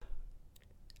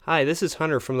Hi, this is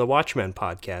Hunter from the Watchmen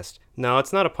podcast. No,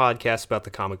 it's not a podcast about the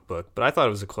comic book, but I thought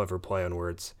it was a clever play on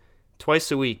words.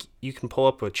 Twice a week, you can pull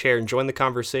up a chair and join the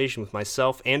conversation with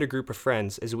myself and a group of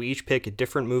friends as we each pick a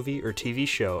different movie or TV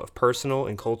show of personal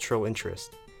and cultural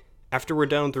interest. After we're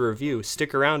done with the review,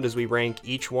 stick around as we rank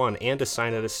each one and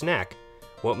assign it a snack.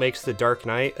 What makes The Dark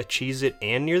Knight a Cheez-It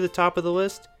and near the top of the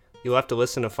list? You'll have to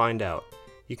listen to find out.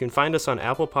 You can find us on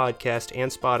Apple Podcast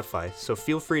and Spotify, so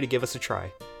feel free to give us a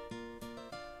try.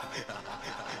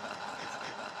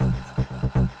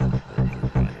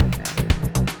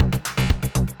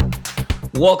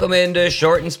 Welcome into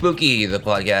Short and Spooky, the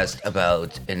podcast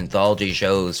about anthology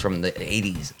shows from the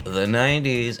 80s, the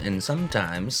 90s, and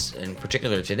sometimes, in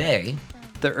particular today,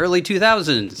 the early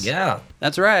 2000s. Yeah.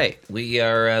 That's right. We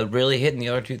are really hitting the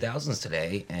early 2000s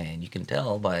today, and you can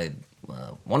tell by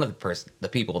one of the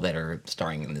people that are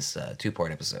starring in this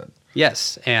two-part episode.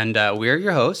 Yes, and we're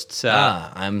your hosts.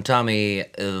 I'm Tommy,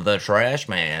 the Trash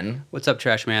Man. What's up,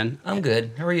 Trash Man? I'm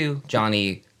good. How are you,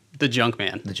 Johnny? The Junk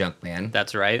Man. The Junk Man.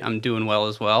 That's right. I'm doing well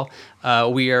as well.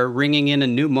 We are ringing in a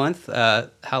new month.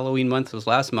 Halloween month was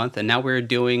last month, and now we're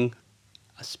doing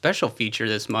a special feature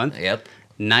this month. Yep.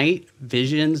 Night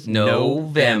Visions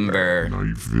November.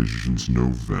 Night Visions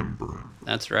November.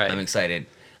 That's right. I'm excited.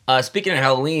 Speaking of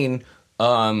Halloween,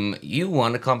 you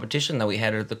won a competition that we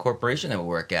had at the corporation that we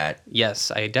work at. Yes,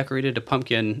 I decorated a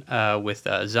pumpkin with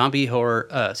zombie Homer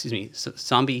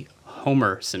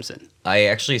Simpson. I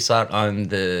actually saw it on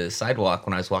the sidewalk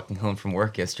when I was walking home from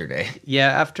work yesterday. Yeah,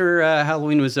 after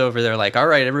Halloween was over, they're like, all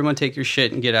right, everyone take your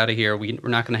shit and get out of here. We're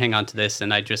not going to hang on to this.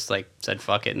 And I just said,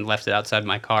 fuck it, and left it outside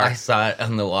my car. I saw it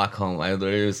on the walk home. I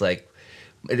literally was like,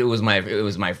 it was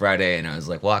my Friday, and I was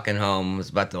like walking home, was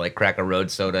about to crack a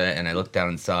road soda, and I looked down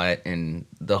and saw it, and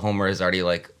the Homer is already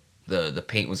the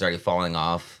paint was already falling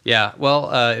off. Yeah, well,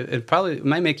 it probably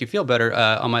might make you feel better.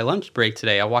 On my lunch break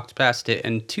today, I walked past it,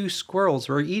 and 2 squirrels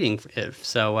were eating it.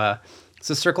 So it's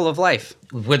a circle of life.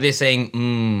 Were they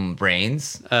saying,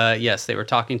 brains? Yes, they were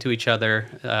talking to each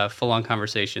other, full-on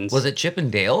conversations. Was it Chip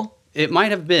and Dale? It might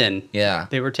have been. Yeah.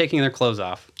 They were taking their clothes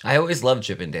off. I always loved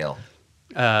Chip and Dale.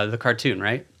 The cartoon,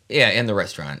 right? Yeah, and the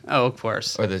restaurant. Oh, of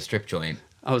course. Or the strip joint.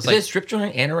 Is it a strip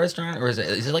joint and a restaurant? Or is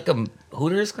it like a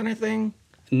Hooters kind of thing?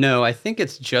 No, I think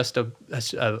it's just a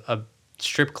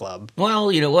strip club.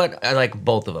 Well, you know what? I like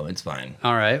both of them. It's fine.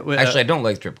 All right. Actually, I don't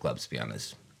like strip clubs, to be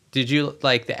honest. Did you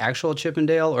like the actual Chip 'n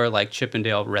Dale or like Chip 'n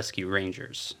Dale Rescue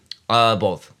Rangers?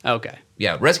 Both. Okay.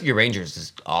 Yeah, Rescue Rangers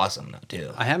is awesome, though,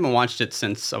 too. I haven't watched it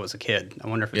since I was a kid. I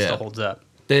wonder if it still holds up.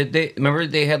 They remember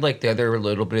they had the other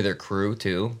little bit of their crew,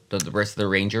 too? The rest of the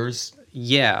Rangers?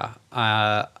 Yeah.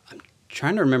 I'm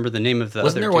trying to remember the name of the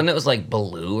Wasn't other there one that was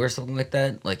Baloo or something like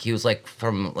that? He was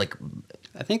from I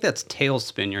think that's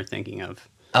Tailspin you're thinking of.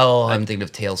 Oh, I'm thinking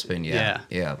of Tailspin,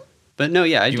 yeah. But no,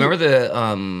 yeah. Do you remember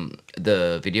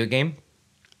the video game?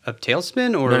 Of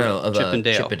Tailspin or of Chip 'n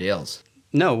Dale? Chip 'n Dale's.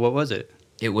 No, what was it?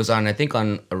 It was on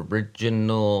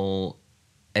original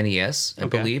NES, I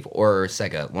believe, or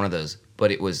Sega, one of those.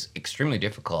 But it was extremely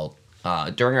difficult.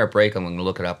 During our break, I'm going to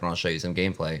look it up and I'll show you some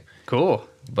gameplay. Cool.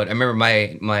 But I remember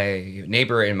my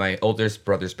neighbor and my oldest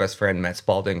brother's best friend, Matt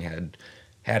Spalding, had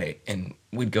it. And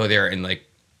we'd go there and, as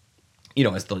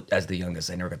the youngest,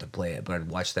 I never got to play it. But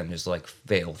I'd watch them just,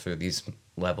 fail through these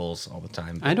levels all the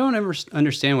time. I don't ever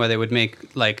understand why they would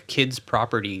make, kids'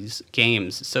 properties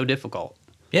games so difficult.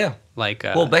 Yeah.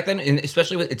 Well, back then, and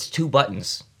especially it's 2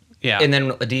 buttons. Yeah. And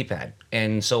then a D-pad.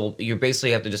 And so you basically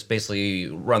have to just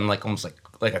run almost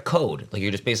like a code.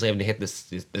 You just basically have to hit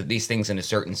these things in a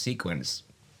certain sequence.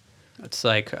 It's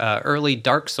like early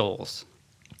Dark Souls.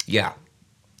 Yeah.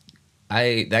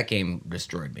 That game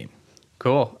destroyed me.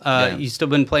 Cool. Yeah. You still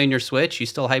been playing your Switch? You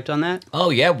still hyped on that? Oh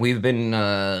yeah, we've been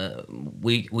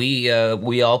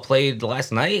we all played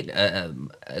last night.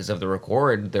 As of the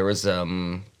record, there's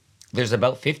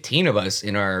about 15 of us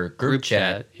in our group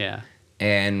chat. Yeah.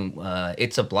 And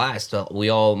it's a blast.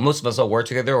 Most of us all work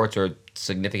together, or to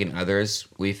significant others.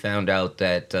 We found out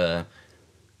that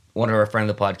one of our friends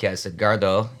of the podcast,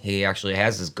 Edgardo, he actually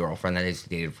has his girlfriend that he's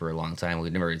dated for a long time.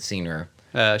 We've never seen her.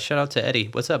 Shout out to Eddie.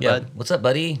 What's up, bud? What's up,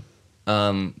 buddy?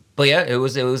 But yeah, it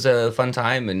was a fun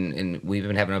time, and we've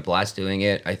been having a blast doing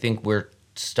it. I think we're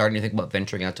starting to think about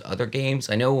venturing out to other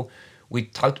games. I know we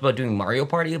talked about doing Mario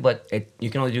Party, but you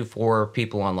can only do 4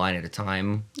 people online at a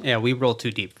time. Yeah, we roll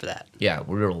too deep for that. Yeah,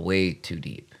 we roll way too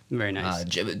deep. Very nice.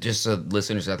 Just so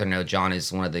listeners out there know, John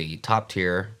is one of the top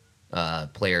tier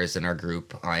players in our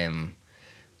group. I am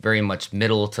very much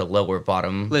middle to lower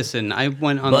bottom. Listen, I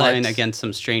went online against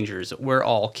some strangers. We're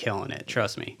all killing it,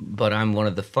 trust me. But I'm one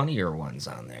of the funnier ones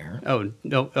on there. Oh,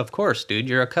 no, of course, dude.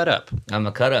 You're a cut-up. I'm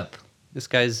a cut-up. This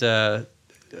guy's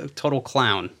a total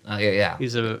clown. Yeah.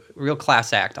 He's a real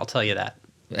class act, I'll tell you that.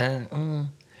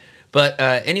 But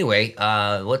anyway,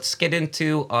 let's get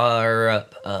into our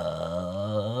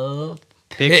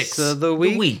Picks of the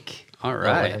week. All Oh,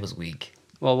 right. that was weak.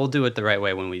 Well, we'll do it the right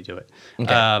way when we do it.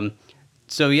 Okay.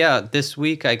 So yeah, this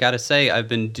week I gotta say I've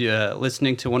been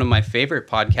listening to one of my favorite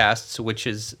podcasts, which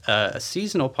is a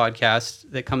seasonal podcast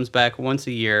that comes back once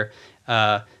a year.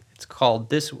 It's called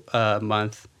this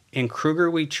month "In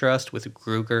Kruger We Trust" with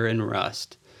Gruger and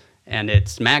Rust, and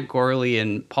it's Matt Gorley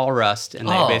and Paul Rust, and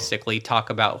they basically talk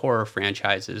about horror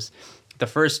franchises. The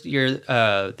first year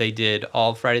they did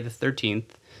all Friday the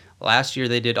 13th. Last year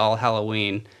they did all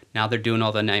Halloween. Now they're doing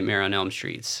all the Nightmare on Elm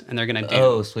Streets, and they're gonna do.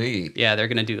 Oh, sweet. Yeah, they're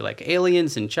gonna do like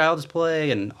Aliens and Child's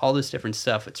Play and all this different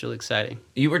stuff. It's really exciting.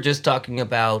 You were just talking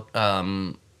about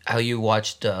how you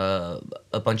watched a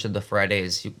bunch of the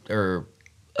Fridays, Friday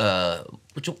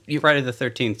the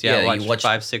 13th. Yeah, Yeah, I you watched watched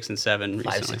 5, 6, and 7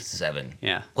 recently. 5, 6, 7.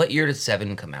 Yeah. What year did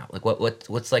 7 come out? Like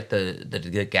what's like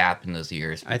the gap in those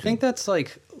years? I think that's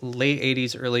like late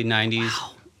 80s, early 90s.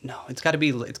 Wow. No, it's got to be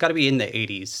in the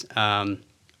 80s.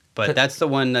 But that's the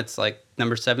one that's like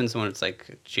number 7's the one that's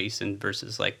like Jason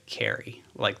versus like Carrie,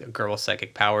 like the girl with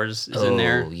psychic powers is in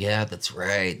there. Oh, yeah, that's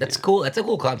right. That's cool. That's a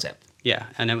cool concept. Yeah,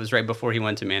 and it was right before he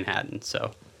went to Manhattan.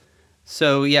 So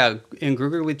yeah, in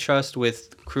Gruger We Trust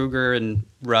with Kruger and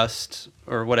Rust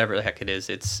or whatever the heck it is.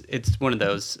 It's one of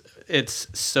those. It's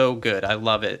so good. I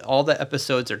love it. All the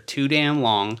episodes are too damn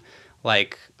long.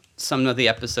 Like some of the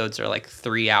episodes are like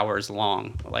 3 hours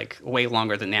long, like way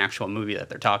longer than the actual movie that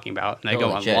they're talking about. And they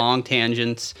go on long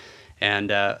tangents.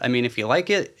 And I mean, if you like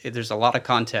it, there's a lot of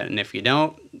content. And if you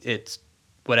don't, it's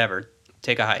whatever.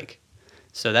 Take a hike.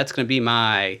 So that's going to be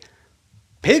my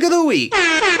Pick of the Week.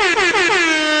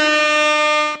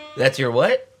 That's your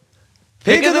what?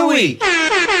 Pick of the Week. All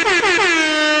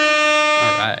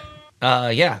right.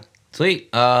 Yeah. Sweet.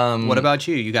 What about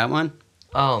you? You got one?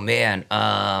 Oh man.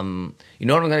 You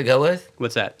know what I'm gonna go with?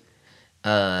 What's that?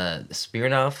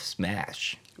 Smirnoff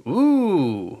Smash.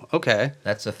 Ooh, okay.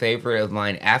 That's a favorite of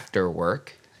mine after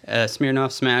work.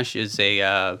 Smirnoff Smash is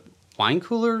a wine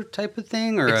cooler type of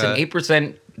thing, or It's an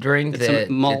 8% drink it's a that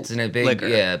malt it's in a big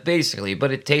liquor. basically,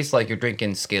 but it tastes like you're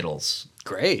drinking Skittles.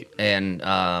 Great. And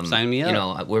Sign me up. You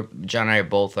know, John and I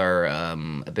both are a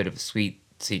bit of sweet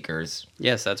seekers,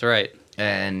 Yes, that's right.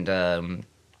 and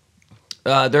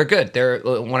they're good. They're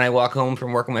when I walk home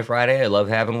from work on my Friday, I love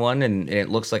having one, and it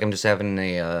looks like I'm just having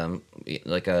a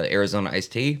like a Arizona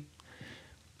iced tea.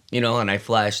 You know, and I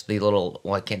flash the little.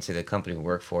 Well, I can't say the company we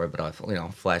work for, but I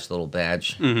flash the little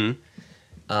badge.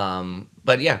 Mm-hmm.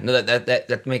 But yeah, no,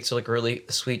 that makes it like a really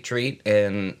sweet treat,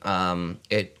 and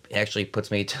it actually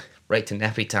puts me right to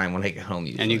nappy time when I get home.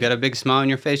 Usually. And you got a big smile on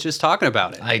your face just talking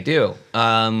about it. I do.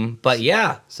 But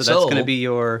yeah, So that's going to be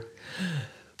your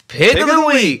pick of the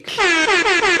week.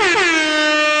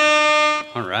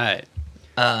 All right.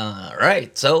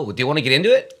 Right. So, do you want to get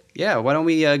into it? Yeah, why don't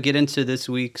we get into this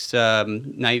week's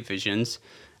night visions?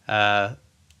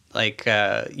 Like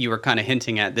you were kind of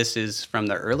hinting at, this is from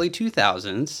the early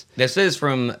 2000s. This is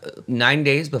from 9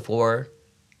 days before,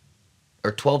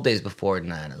 or 12 days before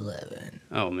 9/11.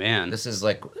 Oh, man. This is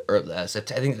like, I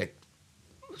think like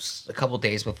a couple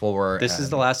days before. This is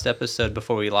the last episode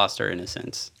before we lost our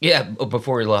innocence. Yeah,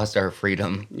 before we lost our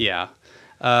freedom. Yeah.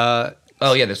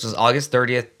 Oh yeah, this was August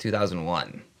 30th,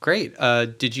 2001. Great.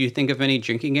 Did you think of any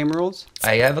drinking game rules?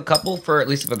 I have a couple at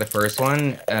least for the first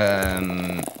one.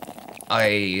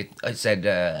 I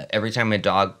said every time a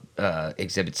dog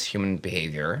exhibits human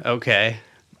behavior. Okay.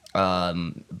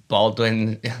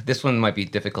 Baldwin, this one might be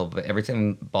difficult, but every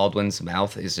time Baldwin's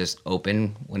mouth is just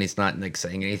open when he's not like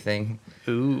saying anything.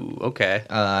 Ooh, okay.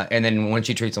 And then when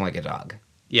she treats him like a dog.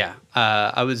 Yeah.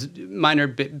 Mine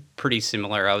are pretty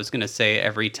similar. I was going to say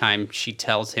every time she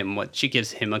tells him she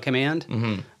gives him a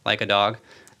command, like a dog.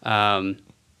 I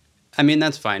mean,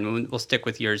 that's fine. We'll stick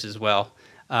with yours as well.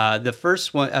 The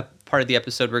first one, part of the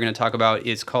episode we're going to talk about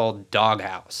is called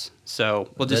Doghouse. So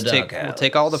we'll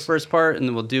take all the first part and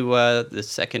then we'll do the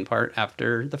second part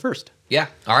after the first. Yeah.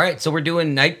 All right. So we're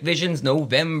doing Night Visions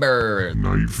November.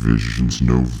 Night Visions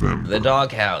November. The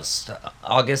Doghouse,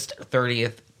 August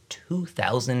 30th,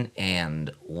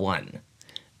 2001.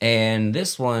 And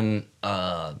this one,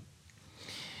 Can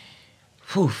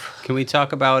we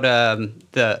talk about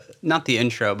not the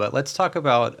intro, but let's talk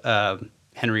about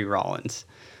Henry Rollins.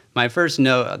 My first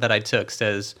note that I took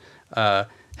says,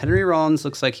 Henry Rollins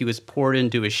looks like he was poured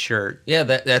into his shirt. yeah,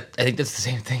 that I think that's the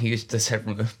same thing you just said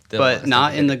from the But last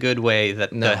not in episode. the good way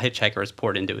that No. the hitchhiker was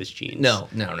poured into his jeans. No.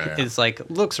 It's like,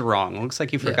 looks wrong. Looks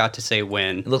like he forgot to say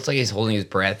when. It looks like he's holding his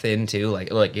breath in too, like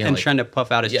you know, And like, trying to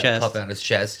puff out his chest. puff out his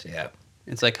chest. Yeah.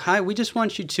 It's like, hi, we just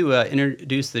want you to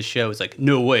introduce the show. It's like,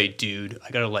 no way, dude. I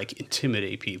gotta like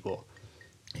intimidate people.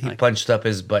 He punched up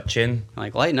his butt chin.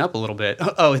 Like, lighten up a little bit.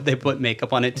 Oh, they put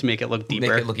makeup on it to make it look deeper.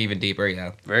 Make it look even deeper,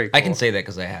 yeah. Very I can cool. say that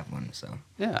because I have one, so.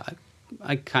 Yeah,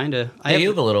 I kind of. Hey, you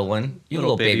have a little one. You have a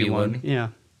little baby one. Yeah.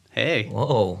 Hey.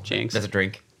 Whoa. Jinx. That's a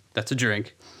drink. That's a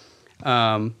drink.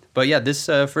 But yeah, this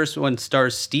first one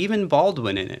stars Stephen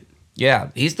Baldwin in it. Yeah,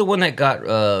 he's the one that got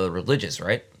religious,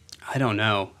 right? I don't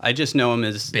know. I just know him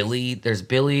as Billy,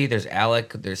 there's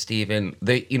Alec, there's Steven.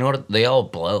 You know what? They all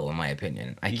blow, in my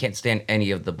opinion. I can't stand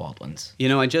any of the Baldwins. You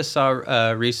know, I just saw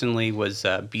recently was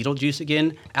Beetlejuice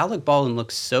again. Alec Baldwin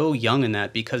looks so young in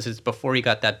that because it's before he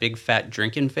got that big fat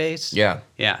drinking face. Yeah.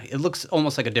 Yeah, it looks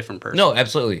almost like a different person. No,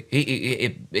 absolutely.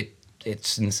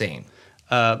 It's insane.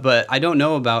 But I don't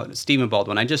know about Stephen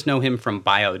Baldwin. I just know him from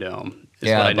Biodome. Is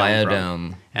what I know him from.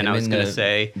 Biodome. And Him I was and going to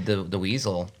say the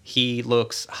weasel. he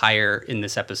looks higher in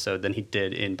this episode than he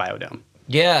did in Biodome,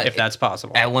 Yeah, if that's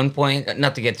possible. At one point,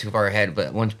 not to get too far ahead, but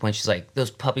at one point she's like,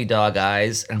 "Those puppy dog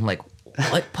eyes," and I'm like,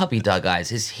 "What puppy dog eyes?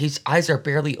 His eyes are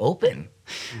barely open."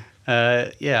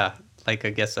 Yeah, like I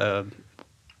guess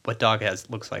what dog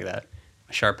looks like that?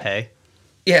 A Shar-Pei?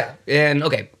 Yeah, and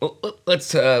okay, well,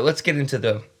 let's get into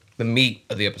the meat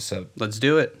of the episode. Let's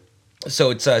do it.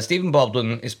 So it's Stephen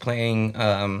Baldwin is playing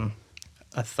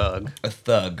A thug. a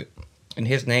thug, and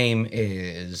his name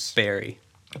is Barry.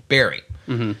 Barry.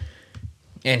 Mm-hmm.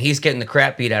 And he's getting the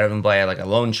crap beat out of him by like a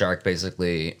loan shark,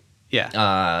 basically.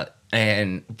 Yeah.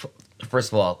 And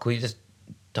first of all, can we just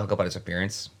talk about his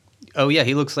appearance? Oh, yeah,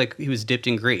 he looks like he was dipped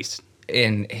in grease.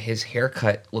 And his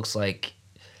haircut looks like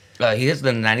he has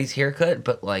the 90s haircut,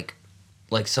 but like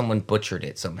someone butchered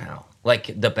it somehow.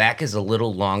 Like the back is a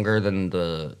little longer than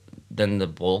the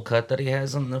bowl cut that he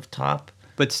has on the top.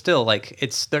 But still, like,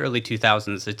 it's the early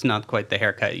 2000s. It's not quite the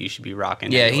haircut you should be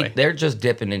rocking Yeah, anyway. they're just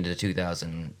dipping into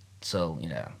 2000. So,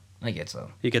 yeah, I get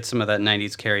so. You get some of that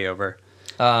 90s carryover.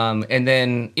 And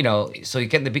then, so you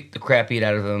get the crap beat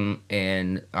out of him,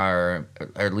 and our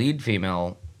lead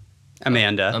female,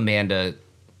 Amanda.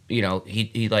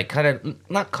 He like kind of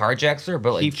not carjacks her,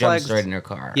 but like He jumps flags- right in her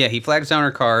car. Yeah, he flags down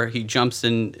her car. He jumps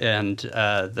in, and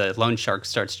the loan shark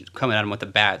starts coming at him with a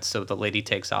bat. So the lady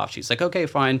takes off. She's like, "Okay,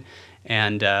 fine."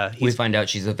 And We he's find out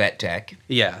she's a vet tech.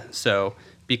 yeah. So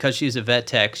because she's a vet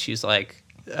tech, she's like,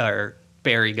 or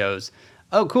Barry goes,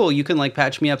 "Oh, cool. You can like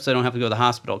patch me up so I don't have to go to the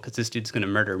hospital because this dude's gonna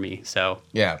murder me." So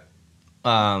Yeah.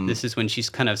 this is when she's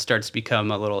kind of starts to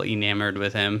become a little enamored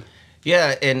with him.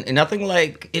 Yeah, and nothing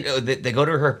like they go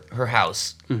to her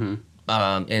house,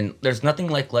 and there's nothing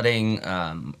like letting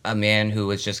a man who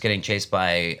is just getting chased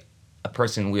by a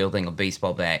person wielding a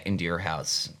baseball bat into your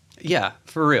house. Yeah,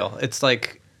 for real. It's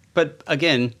like, but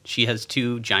again, she has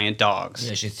two giant dogs.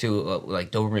 Yeah, she's two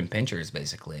like Doberman pinchers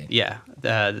basically. Yeah,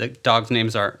 the dogs'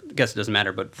 names are, I guess it doesn't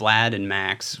matter, but Vlad and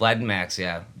Max. Vlad and Max,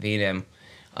 yeah, V and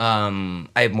M.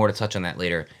 I have more to touch on that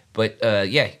later, but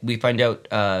yeah, we find out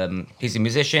he's a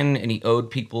musician and he owed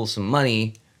people some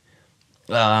money,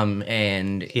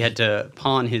 and He had to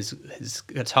pawn his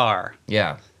guitar.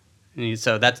 yeah. And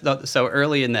so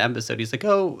early in the episode, he's like,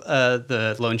 "Oh,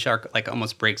 the loan shark like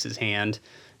almost breaks his hand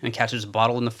and catches a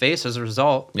bottle in the face as a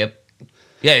result." Yep.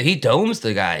 Yeah, he domes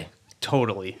the guy.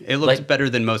 Totally, it looks Like- better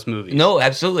than most movies. No,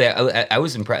 absolutely. I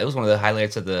was impressed. It was one of the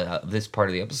highlights of this part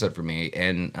of the episode for me.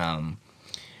 And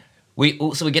we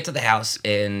get to the house,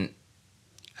 and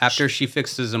After she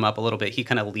fixes him up a little bit, he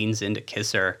kind of leans in to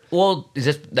kiss her. well, it's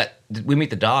just that we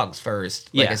meet the dogs first.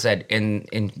 Like Yeah. I said,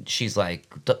 and she's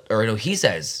like, or no, he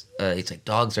says, he's like,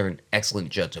 dogs are an excellent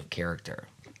judge of character.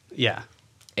 Yeah,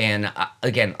 And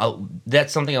again,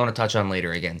 that's something I want to touch on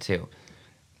later again too.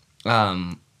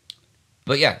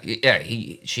 But yeah,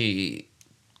 she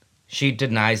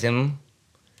denies him,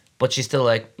 but she's still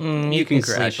like, you can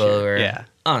crash sleep here." over Yeah.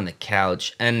 on the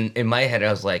couch. And in my head, I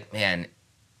was like, man,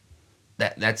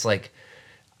 that's like,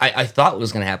 I thought what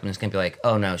was gonna happen. It's gonna be like,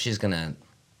 oh no, she's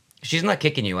not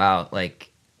kicking you out. Like,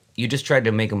 you just tried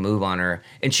to make a move on her,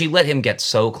 and she let him get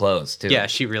so close too. yeah,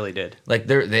 she really did. Like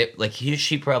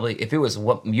she probably, if it was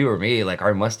what you or me, like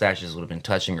our mustaches would have been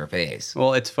touching her face.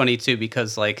 Well, it's funny too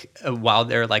because like while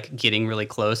they're like getting really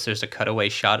close, there's a cutaway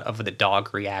shot of the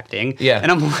dog reacting. Yeah.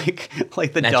 and I'm like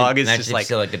the dog is just like,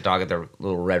 still like the dog with the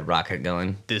little red rocket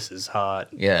going. "This is hot,"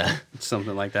 Yeah.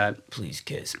 something like that. Please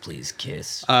kiss, please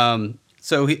kiss.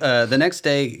 So the next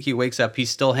day he wakes up, he's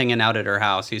still hanging out at her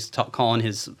house. He's calling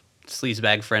his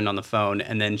sleazebag friend on the phone,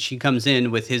 and then she comes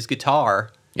in with his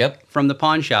guitar Yep. from the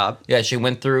pawn shop. Yeah, she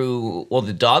went through. Well,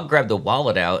 the dog grabbed the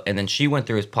wallet out, and then she went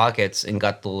through his pockets and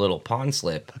got the little pawn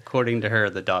slip. According to her,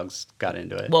 the dogs got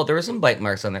into it. Well, there were some bite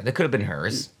marks on there. That could have been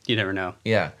hers. You never know.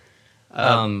 Yeah.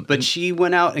 But she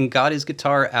went out and got his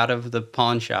guitar out of the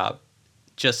pawn shop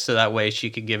just so that way she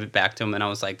could give it back to him. And I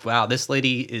was like, wow, this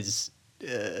lady is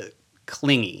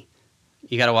clingy.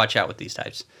 You got to watch out with these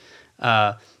types.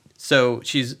 So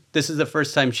this is the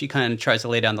first time she kind of tries to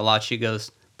lay down the law. She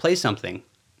goes, play something,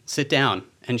 sit down.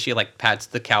 And she like pats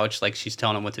the couch like she's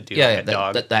telling him what to do. Yeah, like a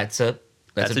dog. That's a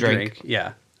drink.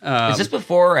 Yeah. Is this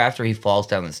before or after he falls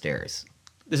down the stairs?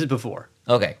 This is before.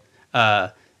 Okay.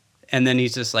 And then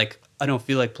he's just like, I don't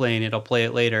feel like playing it. I'll play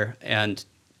it later. And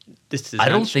this is I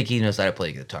don't think he knows how to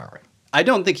play guitar. I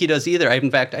don't think he does either.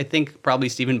 In fact, I think probably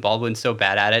Stephen Baldwin's so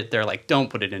bad at it, they're like, don't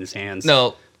put it in his hands.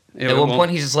 No. It At one won't-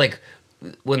 point, he's just like,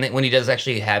 when he does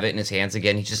actually have it in his hands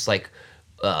again, he's just like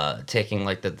taking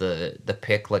like the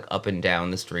pick like up and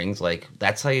down the strings. Like,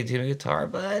 that's how you do a guitar,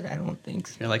 but I don't think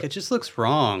so. You're like, it just looks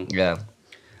wrong. Yeah.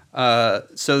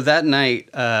 So that night,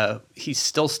 he's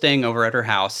still staying over at her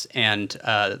house, and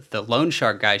the loan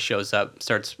shark guy shows up,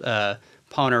 starts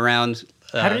pawing around.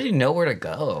 How did he know where to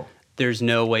go? There's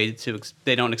no way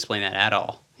they don't explain that at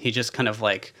all. He just kind of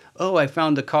like, oh, I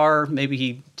found the car. Maybe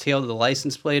he tailed the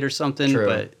license plate or something, True.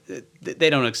 but they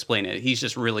don't explain it. He's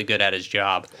just really good at his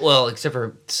job. Well, except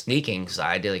for sneaking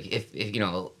side, like if you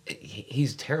know,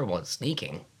 he's terrible at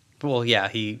sneaking. Well, yeah,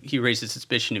 he raises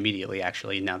suspicion immediately,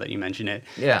 actually, now that you mention it.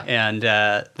 Yeah. And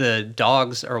the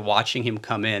dogs are watching him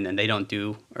come in, and they don't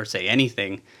do or say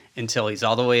anything until he's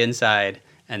all the way inside,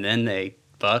 and then they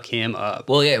buck him up.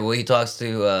 Well, yeah. Well, he talks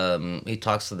to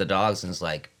the dogs and is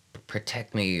like,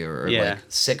 "Protect me," or Yeah. like,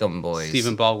 "Sick 'em, boys."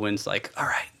 Stephen Baldwin's like, all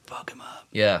right, buck him up.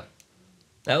 Yeah.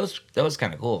 That was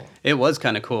kind of cool. It was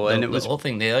kind of cool, and it was the whole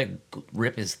thing. They like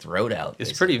rip his throat out.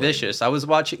 It's pretty basically. vicious. I was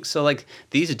watching, so like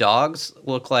these dogs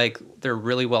look like they're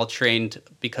really well trained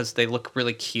because they look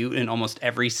really cute in almost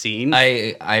every scene.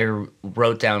 I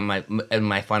wrote down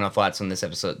my final thoughts on this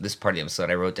episode, this part of the episode.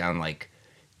 I wrote down like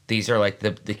these are like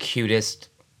the cutest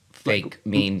fake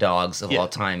mean dogs of Yeah. all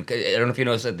time. I don't know if you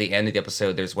noticed at the end of the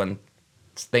episode, there's one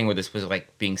thing where this was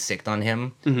like being sicked on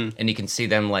him, and you can see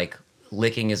them like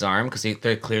licking his arm because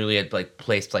they clearly had like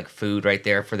placed like food right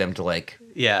there for them to like.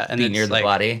 Yeah, and be it's near the like,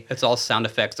 body. It's all sound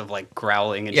effects of like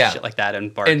growling and Yeah. shit like that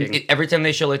and barking. And every time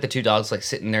they show like the two dogs like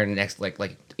sitting there next, like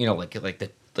you know like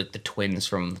the twins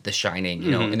from The Shining,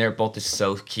 you know, and they're both just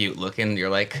so cute looking. You're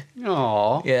like,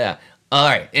 Aww. yeah. All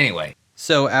right. Anyway,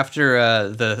 So after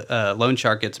the loan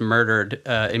shark gets murdered,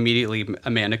 immediately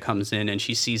Amanda comes in and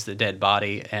she sees the dead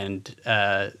body, and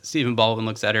Stephen Baldwin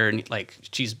looks at her and like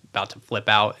she's about to flip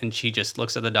out, and she just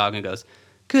looks at the dog and goes,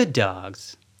 "Good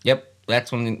dogs." yep.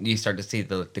 That's when you start to see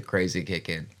the crazy kick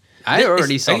in. I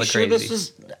already saw Are the you sure crazy. this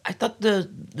was? I thought the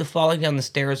falling down the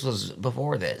stairs was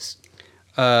before this.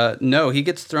 No, he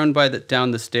gets thrown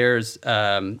down the stairs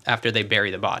after they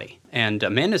bury the body, and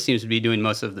Amanda seems to be doing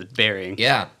most of the burying.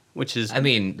 Yeah. Which is, I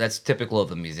mean, that's typical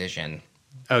of a musician.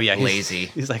 oh yeah, lazy.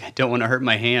 He's like, I don't want to hurt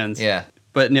my hands. Yeah.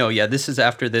 But no, yeah, this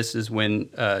is when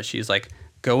she's like,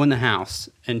 go in the house,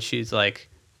 and she's like,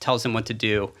 tells him what to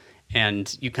do,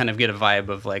 and you kind of get a vibe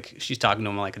of like she's talking to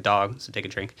him like a dog, so take a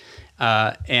drink.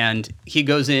 And he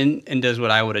goes in and does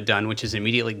what I would have done, which is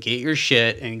immediately get your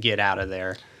shit and get out of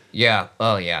there. Yeah.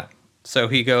 Oh yeah. So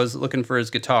he goes looking for his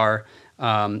guitar.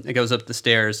 It goes up the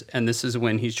stairs, and this is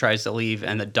when he tries to leave,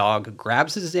 and the dog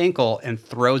grabs his ankle and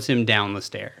throws him down the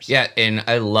stairs. Yeah, and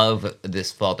I love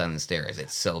this fall down the stairs.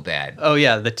 It's so bad. Oh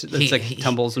yeah, it's like He-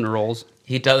 tumbles and rolls.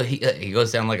 He does. He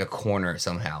goes down like a corner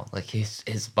somehow. Like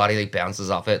his body like bounces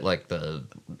off it like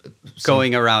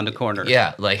Going around a corner.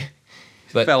 Yeah, like.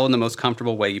 But Fell in the most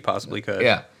comfortable way you possibly could.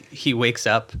 Yeah. He wakes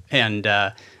up and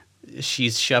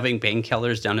she's shoving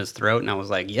painkillers down his throat, and I was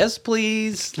like, yes,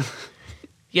 please.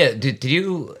 yeah, did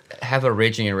you have a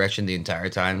raging erection the entire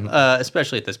time?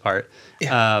 Especially at this part.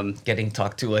 Getting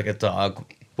talked to like a dog.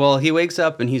 Well, he wakes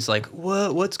up and he's like,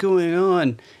 what's going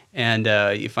on? And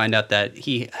you find out that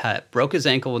he broke his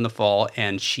ankle in the fall,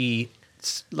 and she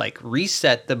like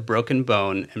reset the broken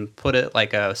bone and put it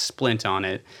like a splint on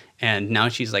it. And now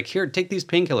she's like, here, take these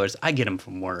painkillers. I get them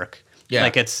from work. Yeah.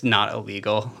 Like it's not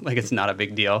illegal. Like it's not a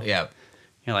big deal. Yeah.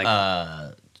 You're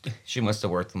like, She must have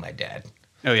worked with my dad.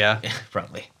 oh yeah. Yeah,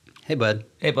 probably. Hey, bud.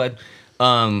 Hey, bud.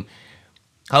 How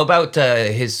about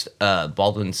his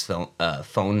Baldwin's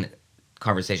phone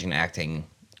conversation acting?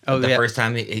 Oh, the yeah. first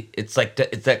time it's like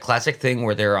it's that classic thing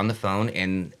where they're on the phone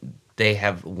and they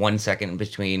have 1 second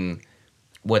between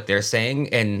what they're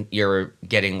saying, and you're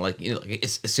getting like, you know,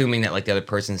 it's assuming that like the other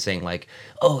person's saying like,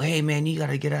 "Oh, hey man, you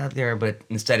gotta get out of there," but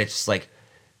instead it's just like,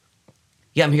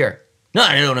 "Yeah, I'm here." No,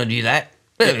 I don't want to do that.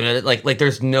 Like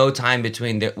there's no time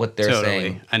between what they're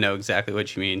saying. I know exactly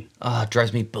what you mean. Oh, it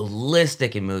drives me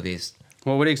ballistic in movies.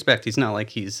 Well, what do you expect? He's not like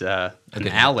he's an good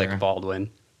Alec actor. Baldwin.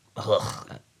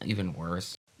 Ugh, even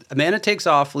worse. Amanda takes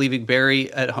off, leaving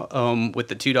Barry at home with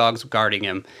the 2 dogs guarding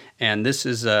him. And this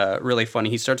is really funny.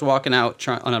 He starts walking out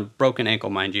on a broken ankle,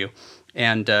 mind you.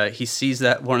 And he sees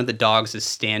that one of the dogs is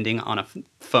standing on a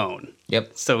phone.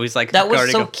 Yep. So he's like, That was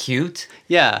guarding so him. cute.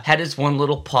 Yeah. Had his one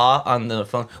little paw on the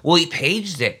phone. Well, he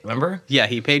paged it, remember? Yeah,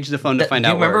 he paged the phone to find Do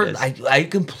you out where remember? it is. I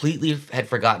completely had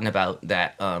forgotten about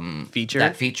that Feature?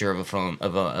 That feature of a phone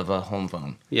of a home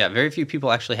phone. Yeah, very few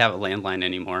people actually have a landline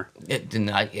anymore. It did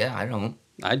not. Yeah, I don't.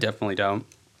 I definitely don't.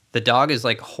 The dog is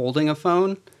like holding a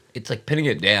phone. It's like pinning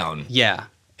it down. Yeah.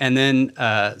 And then,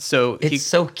 so It's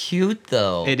so cute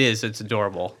though. it is. It's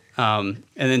adorable. And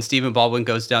then Stephen Baldwin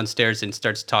goes downstairs and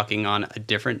starts talking on a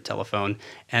different telephone.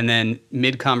 And then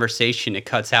mid-conversation, it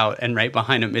cuts out. And right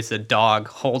behind him is a dog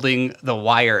holding the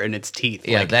wire in its teeth.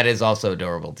 Yeah, Like, that is also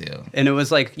adorable too. and it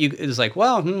was like,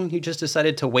 well, you just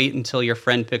decided to wait until your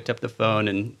friend picked up the phone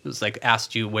and was like,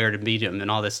 asked you where to meet him and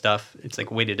all this stuff. It's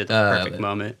like waited at the perfect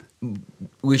moment.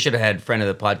 We should have had friend of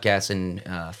the podcast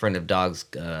and friend of dogs,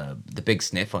 the Big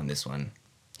Sniff on this one.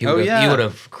 He Oh, would have, yeah. He would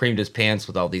have creamed his pants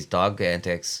with all these dog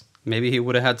antics. Maybe he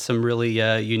would have had some really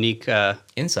unique,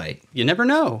 Insight. you never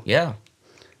know. Yeah.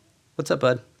 What's up,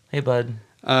 bud? Hey, bud.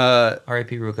 Uh,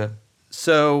 R.I.P. Ruka.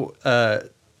 So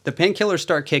the painkillers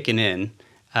start kicking in.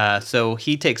 So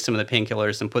he takes some of the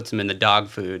painkillers and puts them in the dog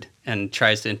food and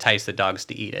tries to entice the dogs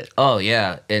to eat it. Oh,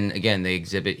 yeah. And again, they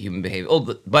exhibit human behavior.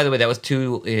 Oh, by the way, that was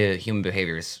 2 human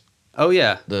behaviors. Oh,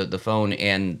 yeah. The phone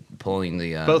and pulling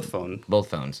the... Both phone. Both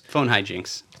phones. Phone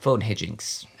hijinks. Phone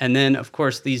hijinks. And then, of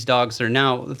course, these dogs are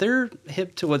now, they're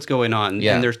hip to what's going on.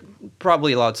 Yeah. And they're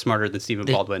probably a lot smarter than Stephen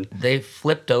They, Baldwin. they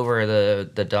flipped over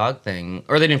the dog thing.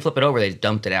 Or they didn't flip it over, they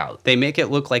dumped it out. They make it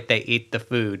look like they ate the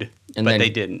food, And but then- they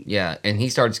didn't. Yeah, and he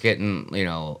starts getting,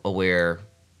 aware.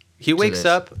 He wakes this.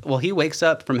 up. Well, he wakes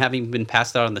up from having been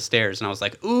passed out on the stairs, and I was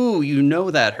like, "Ooh,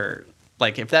 that hurt."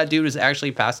 Like if that dude was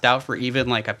actually passed out for even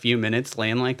like a few minutes,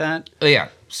 laying like that. Oh, yeah.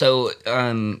 So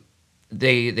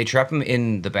they trap him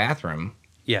in the bathroom.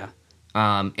 Yeah.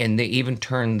 And they even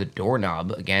turn the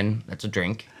doorknob. Again, that's a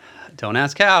drink. Don't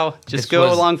ask how. Just This go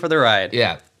was- along for the ride.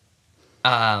 Yeah.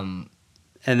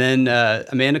 And then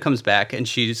Amanda comes back, and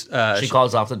she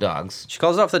Calls off the dogs.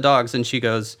 calls off the dogs, and she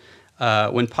goes,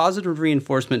 "When positive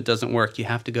reinforcement doesn't work, you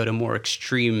have to go to more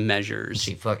extreme measures."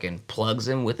 She fucking plugs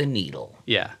him with a needle.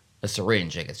 Yeah. A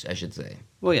syringe, I guess I should say.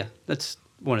 Well, yeah, that's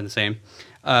one and the same.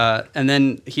 And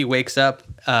then he wakes up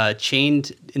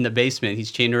chained in the basement.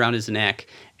 He's chained around his neck.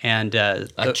 And A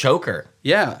choker.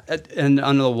 yeah, and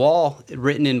on the wall,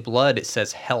 written in blood, it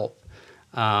says "help,"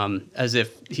 as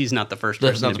if he's not the first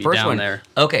That's person not to the be first down one. there.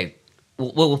 Okay.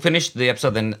 We'll finish the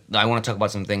episode, then I want to talk about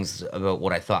some things about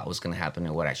what I thought was going to happen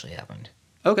and what actually happened.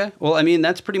 Okay, well, I mean,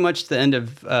 that's pretty much the end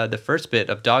of the first bit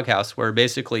of Doghouse, where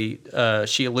basically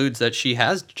she alludes that she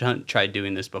has tried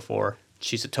doing this before.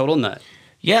 She's a total nut.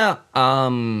 Yeah.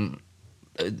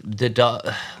 The dog.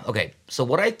 Okay. So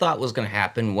what I thought was going to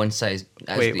happen once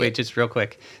Wait, just real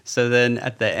quick. So then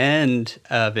at the end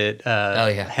of it,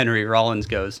 yeah. Henry Rollins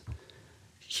goes,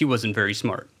 "He wasn't very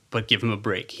smart, but give him a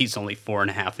break. He's only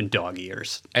 4.5 in dog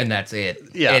years." And that's it.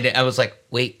 Yeah. And I was like,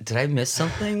 wait, did I miss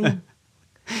something?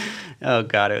 Oh,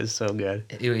 God, it was so good.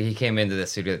 He came into the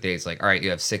studio that day. He's like, all right, you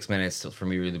have 6 minutes for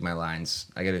me to read my lines.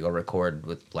 I got to go record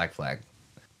with Black Flag.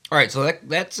 All right, so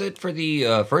that's it for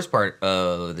the first part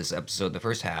of this episode, the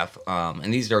first half.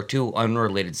 And these are 2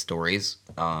 unrelated stories.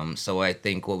 So I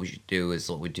think what we should do is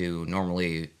what we do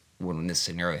normally when this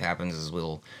scenario happens is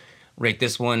we'll rate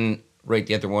this one, rate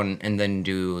the other one, and then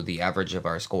do the average of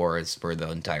our scores for the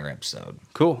entire episode.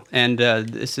 Cool. And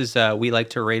this is, we like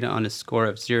to rate it on a score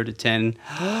of 0 to 10.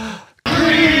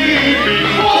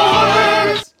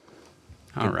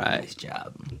 All right. Nice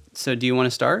job. So do you want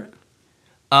to start?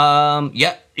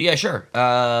 Yeah, sure.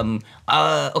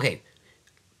 Okay.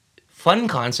 Fun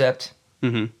concept.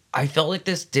 Mm-hmm. I felt like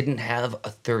this didn't have a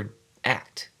third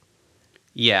act.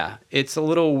 Yeah, it's a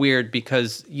little weird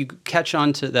because you catch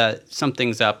on to that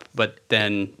something's up, but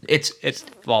then It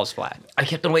falls flat. I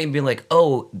kept on waiting, being like,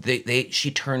 oh, she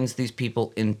turns these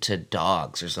people into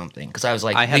dogs or something. Because I was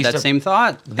like, I had these that are- same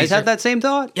thought. I these had are- that same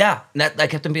thought. Yeah, I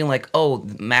kept on being like, oh,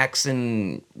 Max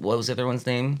and what was the other one's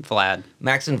name? Vlad.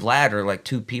 Max and Vlad are like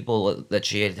 2 people that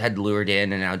she had lured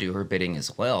in and now do her bidding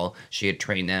as well. She had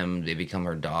trained them; they become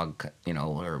her dog,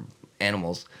 her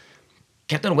animals.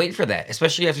 Kept on waiting for that,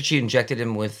 especially after she injected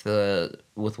him with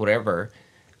whatever.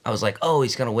 I was like, oh,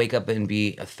 he's gonna wake up and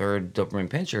be a third Doberman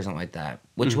Pinscher or something like that,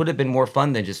 which would have been more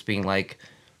fun than just being like,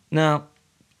 no,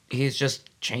 he's just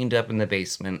chained up in the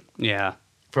basement Yeah.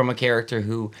 from a character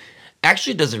who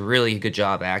actually does a really good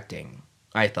job acting.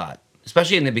 I thought,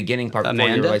 especially in the beginning part, before you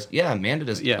Amanda? realize, yeah, Amanda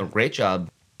does Yeah. a great job.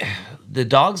 the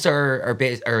dogs are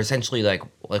essentially like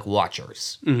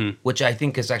watchers, which I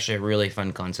think is actually a really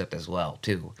fun concept as well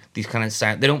too. These kind of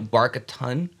they don't bark a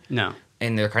ton, No.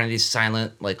 and they're kind of these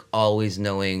silent, like always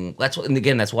knowing. That's what, and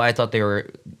again, that's why I thought they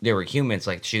were humans.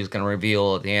 Like she was gonna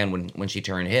reveal at the end when she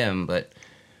turned him, but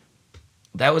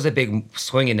that was a big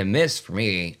swing and a miss for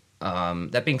me.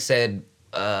 That being said,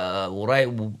 would I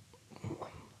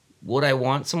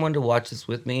want someone to watch this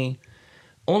with me?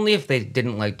 Only if they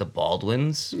didn't like the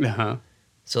Baldwins. Uh-huh.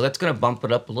 So that's gonna bump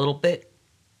it up a little bit.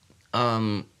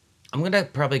 I'm gonna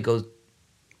probably go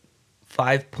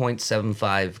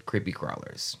 5.75 creepy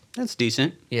crawlers. That's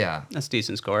decent. Yeah, That's a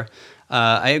decent score.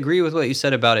 I agree with what you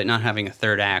said about it not having a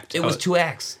third act. it was 2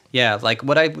 acts. Yeah, like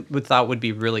what I would thought would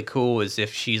be really cool is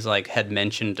if she's like had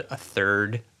mentioned a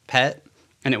third pet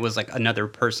and it was like another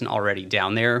person already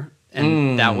down there.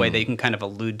 And that way they can kind of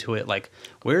allude to it like,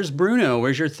 where's Bruno?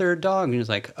 Where's your third dog? And he's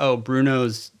like, oh,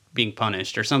 Bruno's being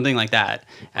punished or something like that.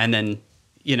 And then,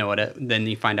 you know what? Then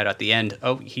you find out at the end,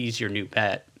 oh, he's your new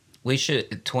pet. We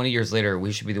should 20 years later.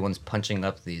 We should be the ones punching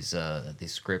up these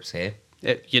scripts. Hey,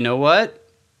 You know what?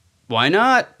 Why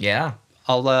not? yeah,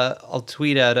 I'll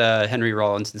tweet at Henry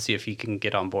Rollins and see if he can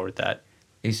get on board with that.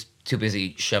 he's too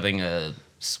busy shoving a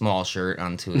small shirt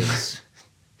onto his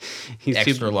He's too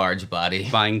extra large body.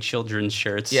 buying children's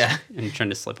shirts, Yeah. and trying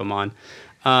to slip them on.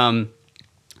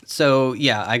 So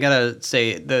yeah, I gotta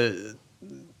say the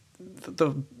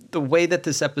way that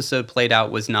this episode played out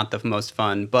was not the most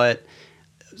fun, but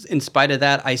in spite of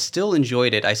that, I still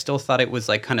enjoyed it. I still thought it was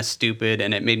like kind of stupid,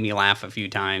 and it made me laugh a few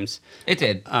times. It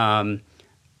did. I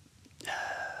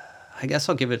guess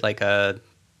I'll give it like a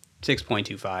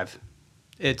 6.25.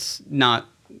 It's not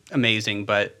amazing,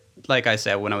 but like I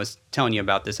said, when I was telling you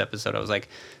about this episode, I was like,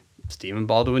 Stephen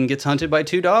Baldwin gets hunted by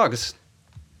 2 dogs.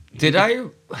 Did I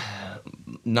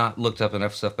not looked up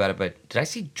enough stuff about it? But did I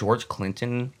see George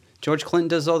Clinton George Clinton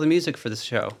does all the music for this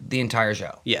show. the entire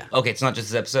show? Yeah. Okay, it's not just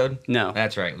this episode. No.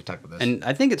 That's right. We talked about this. And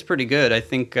I think it's pretty good. I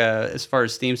think as far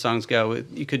as theme songs go,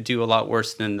 you could do a lot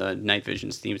worse than the Night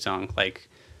Visions theme song. Like,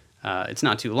 it's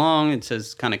not too long. It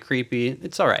says kind of creepy.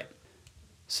 It's all right.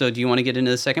 So do you want to get into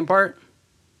the second part?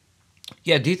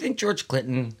 Yeah, do you think George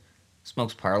Clinton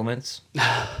smokes parliaments?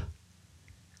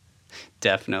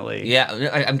 Definitely.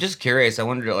 Yeah, I'm just curious. I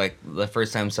wondered, like, the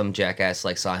first time some jackass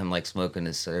like saw him like smoking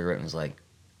his cigarette and was like,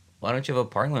 "Why don't you have a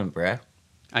parliament, bruh?"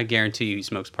 I guarantee you he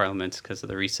smokes Parliaments because of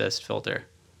the recessed filter.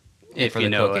 Yeah, If for you the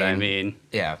know what I cocaine. mean.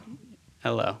 Yeah.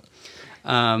 Hello.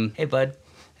 Hey, bud.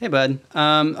 Hey, bud.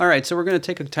 All right, so we're going to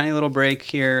take a tiny little break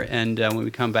here, and when we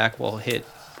come back, we'll hit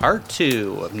part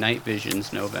 2 of Night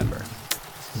Visions November.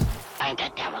 Find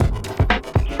the devil.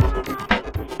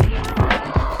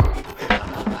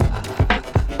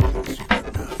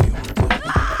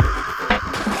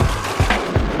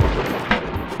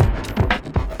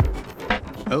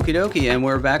 Okie dokie, and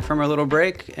we're back from our little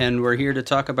break, and we're here to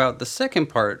talk about the second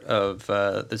part of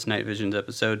this Night Visions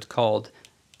episode called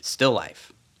Still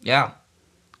Life. Yeah.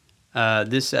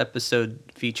 This episode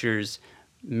features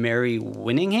Mary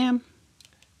Winningham.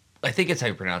 I think it's how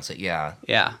you pronounce it, yeah.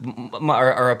 Yeah.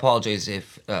 Our apologies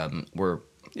if we're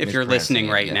If you're mispronouncing listening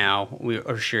it, right yeah. now, we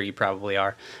are sure you probably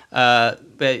are.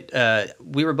 But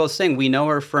we were both saying we know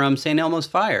her from St. Elmo's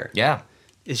Fire. Yeah.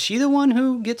 Is she the one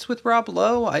who gets with Rob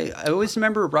Lowe? I always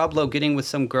remember Rob Lowe getting with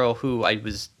some girl who I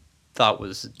thought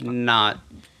was not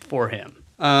for him.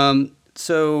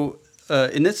 So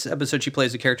in this episode, she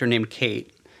plays a character named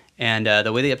Kate. And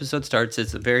the way the episode starts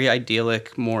is a very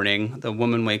idyllic morning. The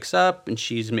woman wakes up and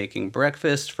she's making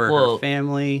breakfast for her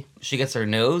family. She gets her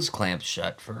nose clamped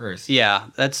shut first. Yeah,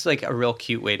 that's like a real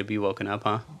cute way to be woken up,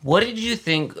 huh? What did you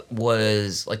think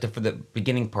was, like, for the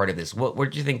beginning part of this, what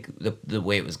did you think the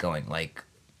way it was going? Like,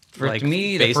 for Like,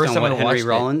 me, the based first on time what I Henry watched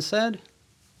Rollins said?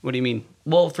 What do you mean?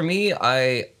 well, for me,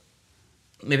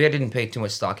 maybe I didn't pay too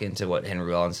much stock into what Henry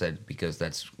Rollins said, because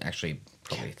that's actually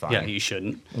probably fine. Yeah, you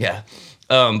shouldn't. Yeah.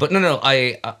 But no,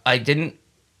 I didn't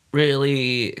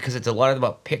really, because it's a lot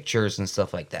about pictures and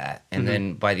stuff like that. And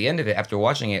then by the end of it, after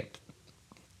watching it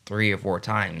 3 or 4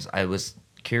 times, I was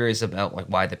curious about, like,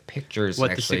 why the pictures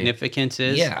What actually, the significance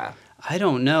is? Yeah. I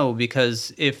don't know,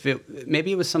 because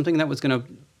maybe it was something that was going to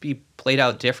be played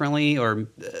out differently, or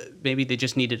maybe they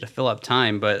just needed to fill up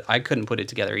time, but I couldn't put it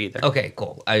together either. Okay,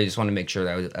 cool. I just want to make sure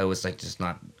that I was like just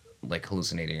not like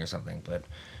hallucinating or something. But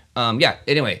yeah.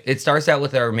 Anyway, it starts out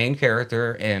with our main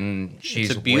character, and she's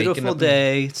It's a waking beautiful up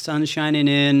day, sun shining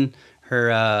in.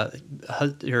 Her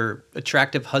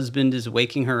attractive husband is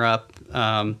waking her up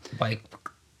by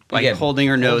holding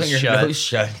her nose shut.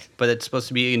 shut. But it's supposed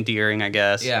to be endearing, I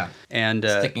guess. Yeah. And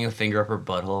Sticking a finger up her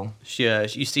butthole.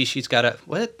 you see she's got a...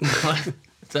 What?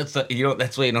 That's why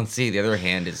you don't see. The other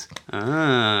hand is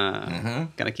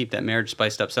Gotta keep that marriage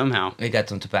spiced up somehow. they got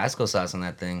some Tabasco sauce on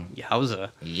that thing.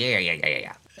 Yowza.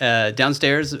 Yeah.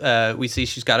 Downstairs, we see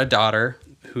she's got a daughter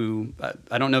who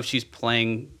I don't know if she's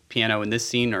playing piano in this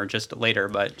scene or just later,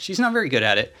 but she's not very good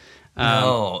at it.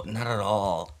 No, not at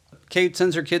all. Kate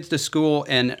sends her kids to school,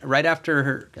 and right after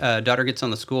her daughter gets on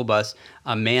the school bus,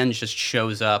 a man just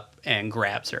shows up and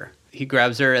grabs her. He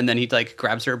grabs her, and then he like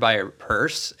grabs her by her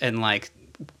purse and like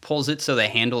pulls it so the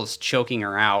handle is choking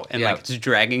her out and like just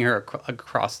dragging her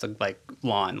across the like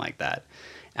lawn like that.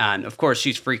 And of course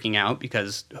she's freaking out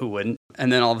because who wouldn't?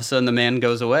 And then all of a sudden the man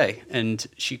goes away, and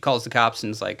she calls the cops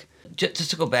and is like, Just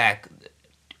to go back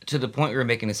to the point we were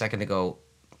making a second ago.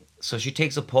 So she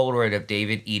takes a Polaroid of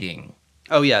David eating.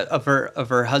 "Oh yeah, of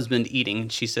her husband eating."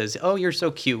 She says, "Oh, you're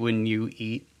so cute when you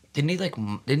eat."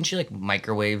 Didn't she like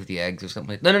microwave the eggs or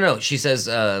something? No. She says,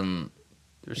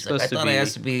 They're she's supposed like, I to thought be. it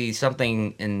has to be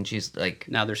something, and she's like,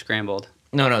 Now they're scrambled.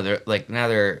 no, they're like, now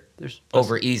they're They're supposed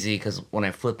over easy because when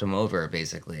I flipped them over,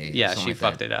 basically. Yeah, something she like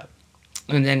fucked that. it up.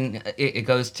 And then it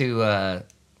goes to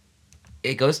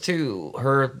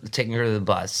her taking her to the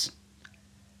bus.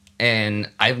 And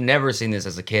I've never seen this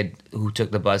as a kid who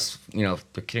took the bus,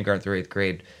 for kindergarten through 8th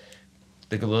grade.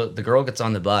 The girl gets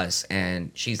on the bus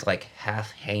and she's like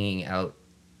half hanging out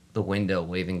the window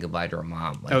waving goodbye to her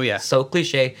mom. Like, Oh, yeah. So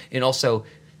cliche. And also,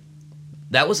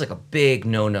 that was like a big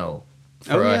no-no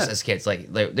for us as kids.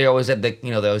 Like they always had they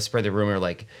always spread the rumor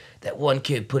like that one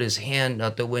kid put his hand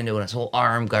out the window and his whole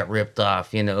arm got ripped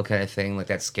off, kind of thing, like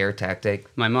that scare tactic.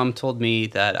 My mom told me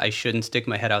that I shouldn't stick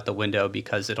my head out the window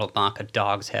because it'll knock a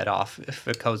dog's head off if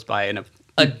it goes by in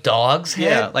A dog's head?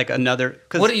 yeah, like another.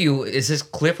 What are you? Is this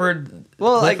Clifford?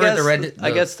 Well, Clifford, I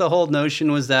guess the whole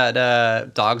notion was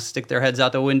that dogs stick their heads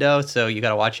out the window, so you got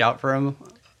to watch out for them.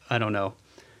 I don't know.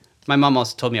 My mom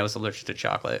also told me I was allergic to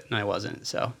chocolate, and I wasn't.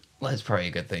 So Well, that's probably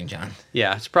a good thing, John.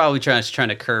 yeah, it's probably trying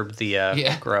to curb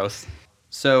the growth.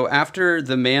 So after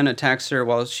the man attacks her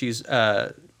while she's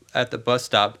at the bus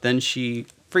stop, then she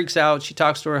freaks out. She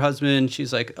talks to her husband.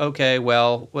 She's like, okay,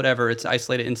 well, whatever. It's an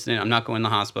isolated incident. I'm not going to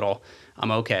the hospital. I'm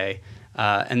okay.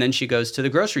 And then she goes to the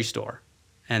grocery store.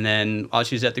 And then while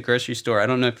she's at the grocery store, I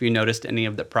don't know if you noticed any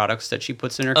of the products that she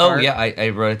puts in her Oh, cart. yeah, I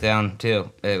wrote it down, too.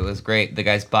 It was great. The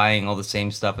guy's buying all the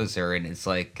same stuff as her, and it's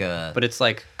like... But it's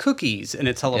like cookies, and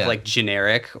it's all of Yeah. like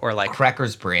generic or like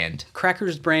Crackers brand.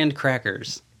 Crackers brand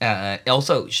crackers.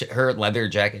 Also, her leather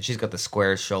jacket, she's got the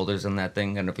square shoulders on that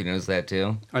thing. I don't know if you noticed that,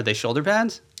 too. Are they shoulder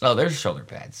pads? Oh, there's shoulder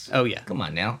pads. Oh, yeah. Come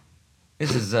on, now.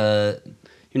 This is,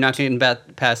 You're not getting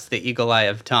past the eagle eye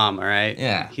of Tom, all right?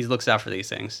 Yeah. He looks out for these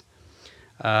things.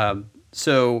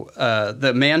 So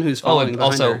the man who's Oh, following and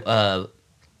behind also, her...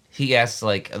 he asks,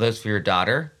 like, are those for your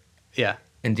daughter? Yeah.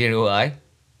 And do you know why?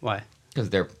 Why? Because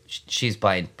she's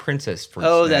buying princess fruit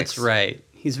Oh, snacks. that's right.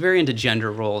 He's very into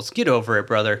gender roles. Get over it,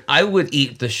 brother. I would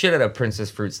eat the shit out of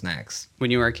princess fruit snacks. When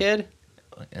you were a kid?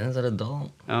 As an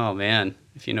adult, Oh, man.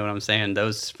 If you know what I'm saying.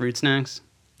 Those fruit snacks?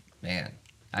 man,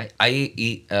 I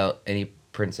eat any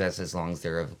princess as long as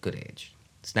they're of good age.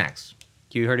 Snacks.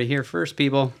 You heard it here first,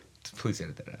 people. Please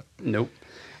edit that out. Nope.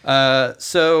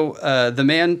 So the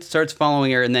man starts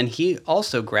following her, and then he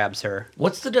also grabs her.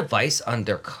 What's the device on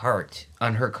her cart?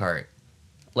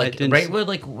 Like didn't right see-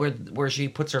 where where she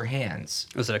puts her hands.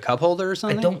 Was it a cup holder or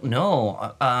something? I don't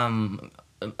know.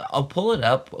 I'll pull it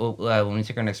up when we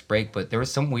take our next break. But there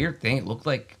was some weird thing. It looked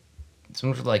like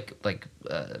some sort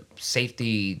of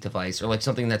safety device or like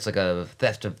something that's like a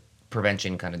theft of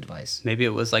prevention kind of device. Maybe it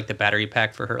was like the battery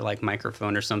pack for her like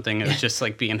microphone or something. It was just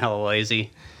like being hella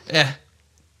lazy. Yeah.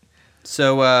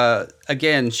 So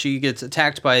again, she gets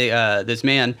attacked by this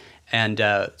man, and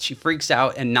she freaks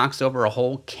out and knocks over a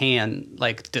whole can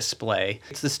like display.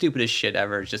 It's the stupidest shit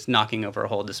ever, just knocking over a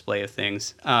whole display of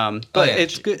things. But yeah,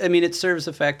 it's good. I mean, it serves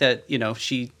the fact that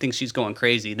she thinks she's going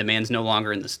crazy. The man's no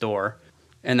longer in the store,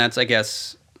 and that's I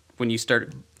guess when you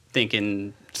start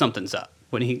thinking something's up.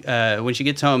 When she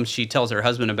gets home, she tells her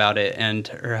husband about it, and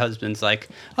her husband's like,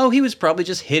 "Oh, he was probably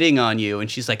just hitting on you."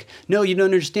 And she's like, "No, you don't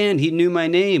understand. He knew my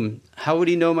name. How would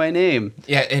he know my name?"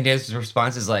 Yeah, and his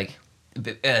response is like,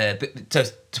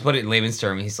 to put it in layman's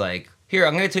term, he's like, "Here,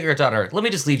 I'm gonna take your daughter. Let me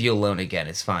just leave you alone again.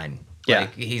 It's fine." Yeah.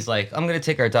 Like, he's like, "I'm gonna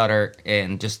take our daughter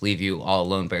and just leave you all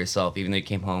alone by yourself," even though you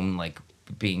came home like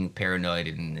being paranoid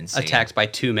and insane. Attacked by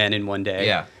two men in one day.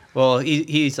 Yeah. Well,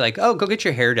 he's like, "Oh, go get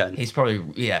your hair done." He's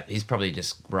probably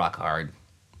just rock hard.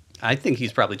 I think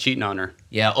he's probably cheating on her.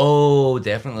 Yeah. Oh,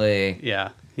 definitely.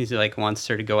 Yeah. He's like wants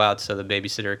her to go out so the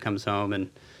babysitter comes home, and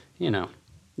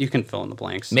you can fill in the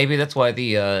blanks. Maybe that's why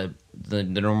the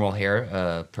normal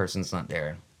hair person's not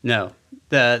there. No,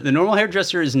 The normal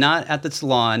hairdresser is not at the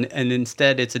salon, and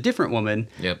instead it's a different woman.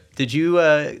 Yep. Did you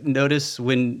notice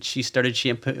when she started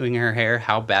shampooing her hair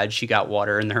how bad she got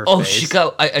water in her Oh, face? she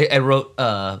got. I wrote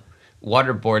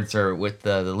waterboards her with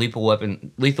the Lethal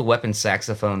Weapon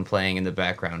saxophone playing in the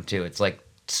background too. It's like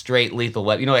straight Lethal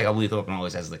Weapon. You know, like how Lethal Weapon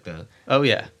always has like the Oh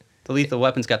yeah, the Lethal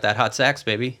Weapon's got that hot sax,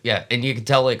 baby. yeah, and you can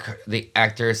tell like the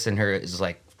actress in her is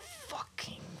like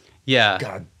fucking Yeah.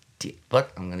 god.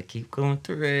 But I'm gonna keep going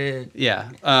through it. Yeah.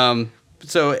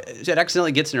 So it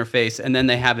accidentally gets in her face, and then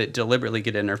they have it deliberately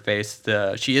get in her face.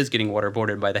 She is getting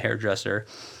waterboarded by the hairdresser.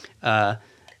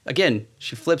 Again,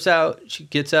 she flips out, she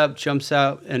gets up, jumps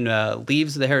out, and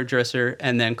leaves the hairdresser,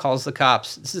 and then calls the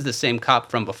cops. This is the same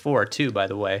cop from before, too, by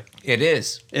the way. It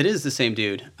is. It is the same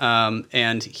dude.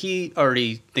 And he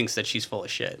already thinks that she's full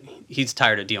of shit. He's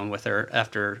tired of dealing with her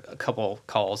after a couple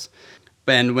calls.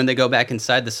 And when they go back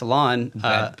inside the salon,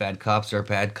 Bad cops are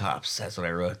bad cops. That's what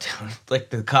I wrote down. Like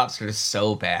the cops are just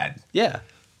so bad. yeah,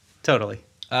 totally.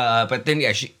 But then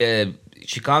yeah,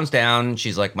 she calms down.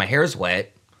 She's like, my hair's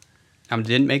wet. I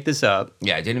didn't make this up.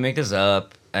 Yeah, I didn't make this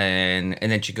up. And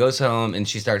then she goes home and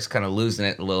she starts kind of losing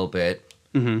it a little bit.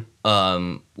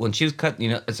 Mm-hmm. When she was cutting,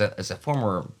 you know, as a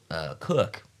former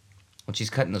cook, when she's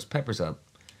cutting those peppers up,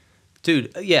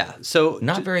 Dude, yeah. So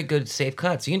not very good safe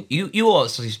cuts. You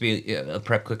also used to be a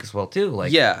prep cook as well too.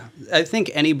 Like yeah, I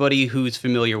think anybody who's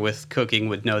familiar with cooking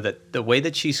would know that the way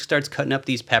that she starts cutting up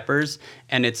these peppers,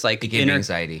 and it's like it gave me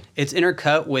anxiety. It's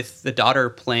intercut with the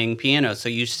daughter playing piano, so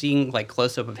you're seeing like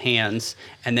close up of hands,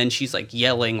 and then she's like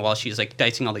yelling while she's like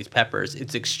dicing all these peppers.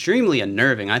 It's extremely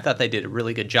unnerving. I thought they did a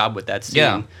really good job with that scene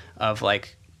Yeah. of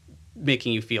like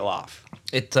making you feel off.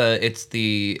 It's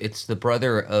the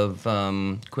brother of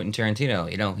Quentin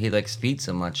Tarantino. You know, he likes feet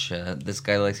so much. This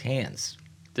guy likes hands.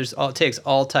 It takes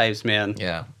all types, man.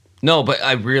 Yeah. No, but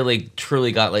I really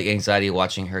truly got like anxiety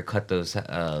watching her cut those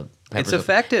peppers. It's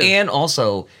effective. And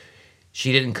also,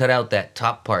 she didn't cut out that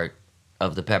top part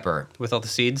of the pepper. With all the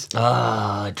seeds.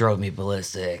 Ah, it drove me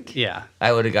ballistic. Yeah.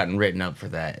 I would have gotten written up for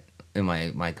that in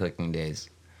my cooking days.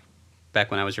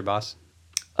 Back when I was your boss.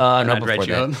 No, I'd before write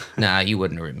you that. up. Nah, you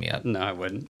wouldn't have written me up. No, I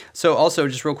wouldn't. So also,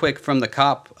 just real quick from the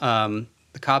cop, the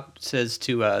cop says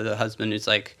to the husband, it's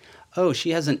like, oh,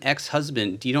 she has an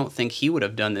ex-husband. You don't think he would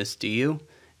have done this, do you?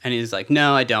 And he's like,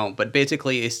 no, I don't. But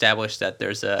basically established that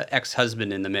there's a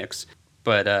ex-husband in the mix.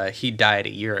 But he died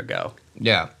a year ago.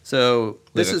 Yeah. So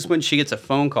this is when she gets a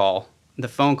phone call. The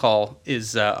phone call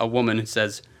is a woman who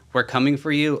says, we're coming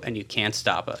for you and you can't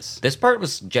stop us. This part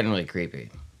was generally creepy.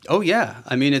 Oh, yeah.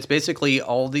 I mean, it's basically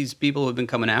all these people who've been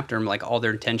coming after him, like all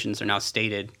their intentions are now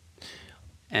stated.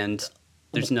 And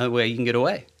there's no way you can get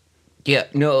away. Yeah,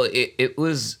 no, it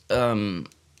was the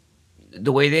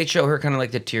way they show her kind of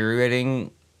like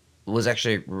deteriorating was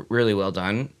actually really well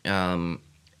done.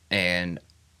 And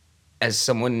as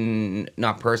someone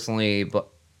not personally, but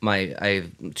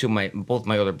both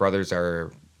my older brothers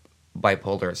are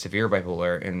bipolar, severe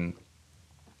bipolar, and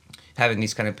having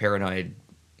these kind of paranoid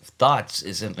thoughts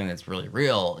is something that's really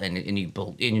real. And you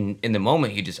in the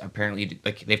moment, you just apparently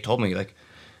like they've told me like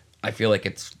I feel like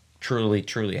it's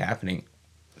truly happening.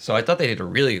 So I thought they did a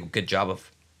really good job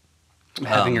of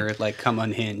Having her like come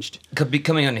unhinged.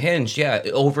 becoming unhinged. Yeah,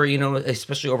 over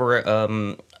especially over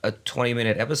a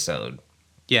 20-minute episode.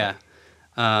 Yeah.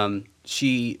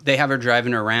 They have her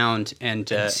driving around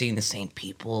and Seeing the same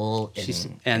people,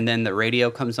 and then the radio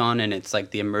comes on and it's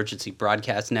like the emergency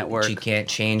broadcast network. she can't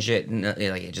change it.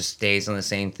 Like it just stays on the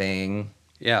same thing.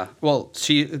 Yeah. Well,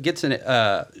 she gets an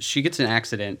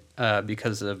accident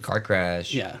because of Car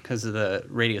crash. Yeah, because of the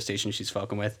radio station she's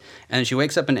fucking with. And she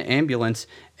wakes up in an ambulance,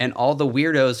 and all the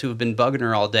weirdos who have been bugging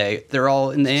her all day, they're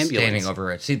all in the ambulance. Standing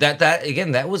over it. See, that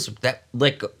again, that was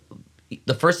like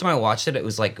the first time I watched it, it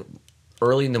was like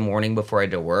early in the morning before I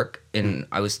had to work, and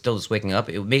I was still just waking up.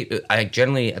 I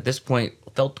generally, at this point,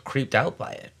 felt creeped out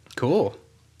by it. Cool.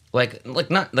 Like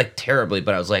not like terribly,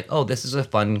 but I was like, oh, this is a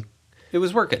fun. It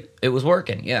was working. It was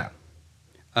working, yeah.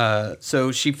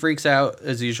 So she freaks out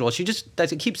as usual. She just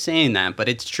keeps saying that, but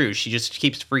it's true. She just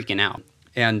keeps freaking out.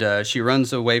 And she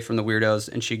runs away from the weirdos,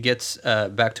 and she gets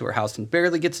back to her house and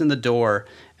barely gets in the door.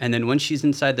 And then when she's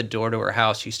inside the door to her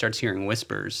house, she starts hearing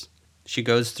whispers. She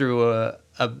goes through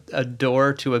a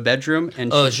door to a bedroom, and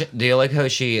Do you like how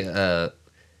she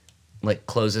like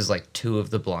closes like two of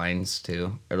the blinds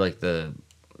too, or like the?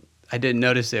 I didn't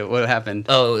notice it. What happened?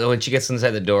 Oh, when she gets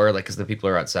inside the door, like because the people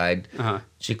are outside,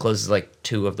 She closes like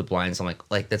two of the blinds. I'm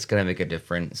like that's gonna make a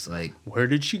difference. Like, where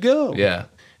did she go? yeah,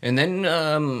 and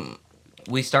then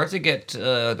we start to get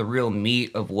the real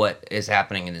meat of what is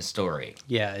happening in this story.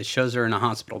 Yeah, it shows her in a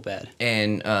hospital bed.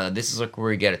 And this is like where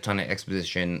we get a ton of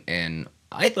exposition and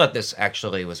I thought this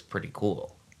actually was pretty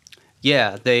cool.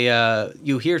 Yeah, they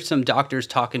you hear some doctors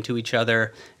talking to each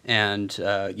other, and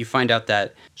you find out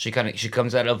that She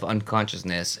comes out of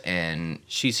unconsciousness and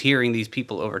she's hearing these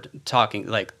people over talking,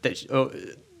 like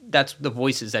that. That's the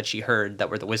voices that she heard that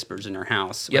were the whispers in her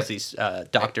house. Yep. Was these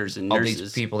doctors and all nurses.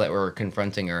 these people that were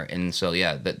confronting her, and so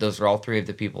yeah, those are all three of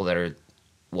the people that are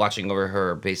watching over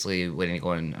her, basically waiting to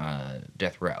go on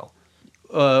death row.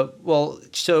 Well,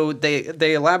 so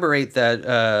they elaborate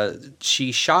that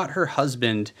she shot her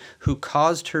husband, who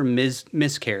caused her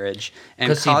miscarriage, and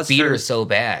Because he caused beat her her so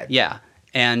bad. Yeah,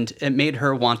 and it made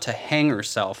her want to hang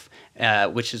herself,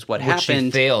 which is what Which she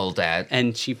happened. failed at.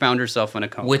 And she found herself in a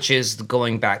coma. Which is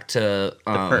going back to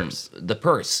purse. The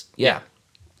purse, yeah.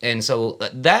 And so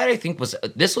that I think was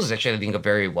actually I think a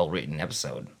very well written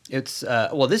episode. It's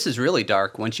well, this is really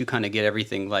dark once you kind of get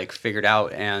everything like figured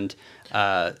out, and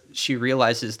she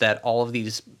realizes that all of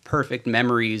these perfect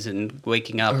memories and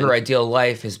waking up. Her ideal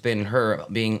life has been her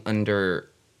being in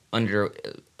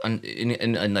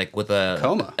like with a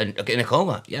Coma. In a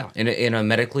coma, yeah, in a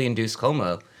medically induced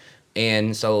coma,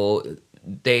 and so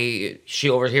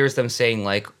she overhears them saying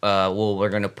like, well, we're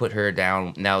gonna put her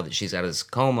down now that she's out of this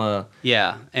coma.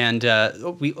 Yeah, and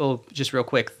just real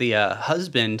quick, the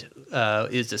husband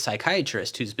is a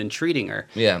psychiatrist who's been treating her.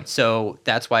 Yeah. So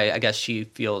that's why I guess she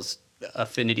feels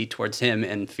affinity towards him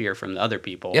and fear from the other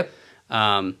people. Yep.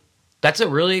 That's a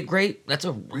really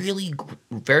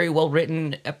very well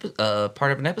written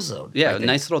part of an episode. Yeah, I think.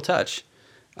 nice little touch.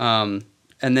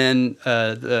 And then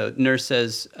the nurse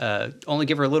says, only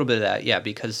give her a little bit of that, yeah,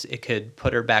 because it could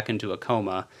put her back into a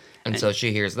coma. And so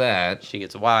she hears that. She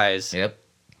gets wise. Yep.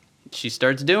 She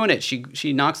starts doing it.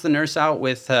 She knocks the nurse out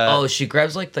with. She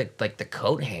grabs like the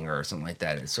coat hanger or something like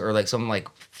that, or like some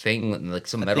like thing, like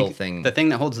some metal thing. The thing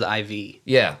that holds the IV.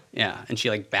 Yeah. Yeah, and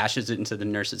she like bashes it into the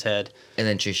nurse's head. And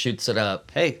then she shoots it up.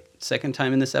 Hey, second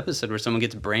time in this episode where someone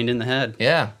gets brained in the head.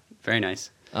 Yeah. Very nice.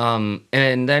 And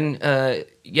then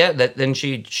then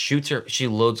she shoots her. She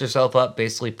loads herself up,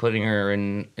 basically putting her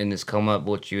in this coma,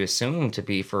 which you assume to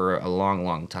be for a long,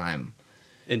 long time.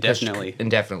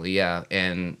 Indefinitely, yeah.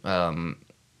 And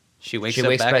she wakes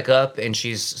back up, and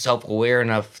she's self-aware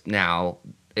enough now.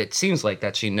 It seems like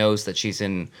that she knows that she's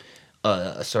in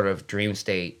a sort of dream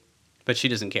state, but she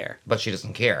doesn't care. But she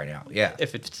doesn't care now. Yeah.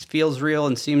 If it feels real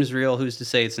and seems real, who's to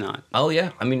say it's not? Oh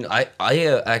yeah. I mean, I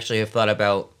actually have thought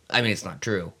about. I mean, it's not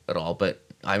true at all, but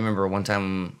I remember one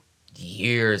time,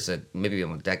 maybe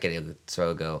a decade or so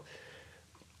ago,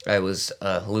 I was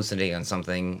hallucinating on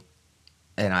something,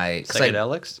 and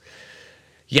psychedelics.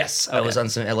 Yes, okay. I was on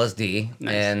some LSD,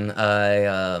 nice. And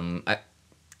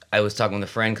I was talking with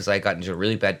a friend because I got into a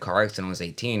really bad car accident when I was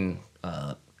 18,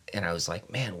 and I was like,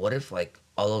 man, what if like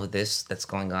all of this that's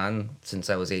going on since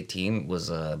I was 18 was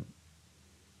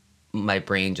my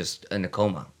brain just in a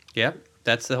coma? Yep.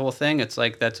 That's the whole thing. It's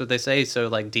like, that's what they say. So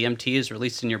like DMT is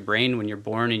released in your brain when you're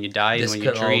born and you die and when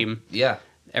you dream. Yeah.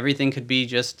 Everything could be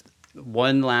just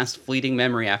one last fleeting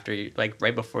memory after you, like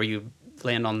right before you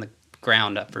land on the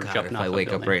ground up for jumping off a building. If I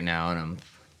wake up right now and I'm...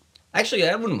 Actually,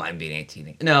 I wouldn't mind being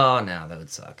 18. No, that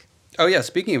would suck. Oh yeah,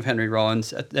 speaking of Henry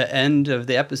Rollins, at the end of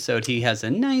the episode, he has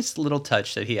a nice little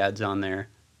touch that he adds on there.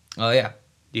 Oh yeah.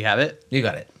 Do you have it? You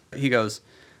got it. He goes,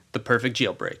 the perfect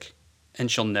jailbreak, and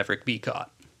she'll never be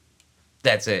caught.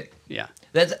 That's it. Yeah.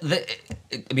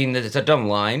 I mean, it's a dumb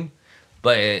line,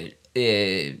 but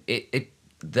the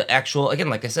actual, again,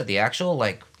 like I said, the actual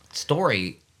like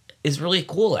story is really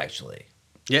cool, actually.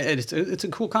 Yeah, it's a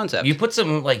cool concept. You put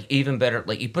some like even better,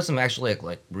 like you put some actually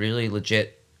like really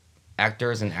legit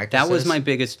actors and actresses. That was my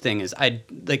biggest thing. Is I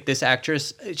like this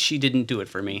actress. She didn't do it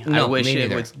for me. No, I wish me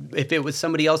it was. If it was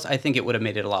somebody else, I think it would have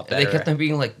made it a lot better. They kept on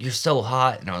being like, "You're so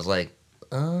hot," and I was like.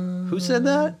 Who said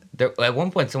that? At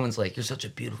one point, someone's like, "You're such a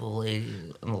beautiful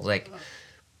lady." I was like,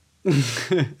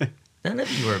 "None of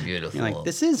you are beautiful." You're like,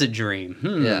 this is a dream.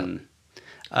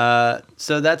 Yeah.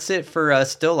 So that's it for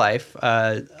Still Life.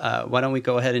 Why don't we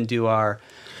go ahead and do our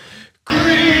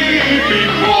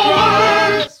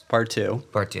part two?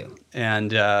 Part two.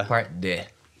 And Part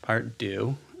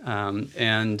two.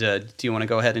 And do you want to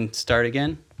go ahead and start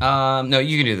again? No,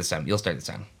 you can do this time. You'll start this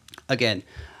time. Again.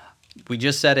 We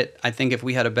just said it. I think if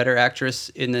we had a better actress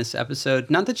in this episode,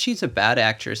 not that she's a bad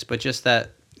actress, but just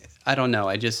that, I don't know.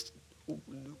 I just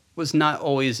was not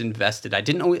always invested. I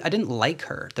didn't like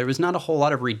her. There was not a whole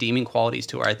lot of redeeming qualities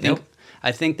to her. I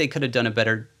think they could have done a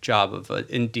better job of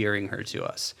endearing her to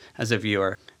us as a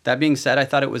viewer. That being said, I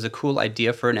thought it was a cool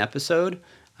idea for an episode.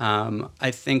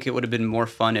 I think it would have been more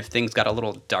fun if things got a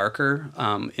little darker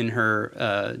in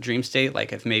her dream state.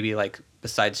 Like if maybe like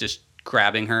besides just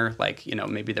grabbing her, like, you know,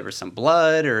 maybe there was some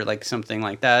blood or like something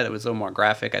like that. It was a little more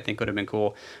graphic. I think would have been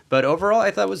cool. But overall,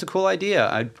 I thought it was a cool idea.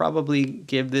 I'd probably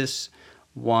give this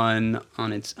one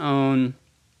on its own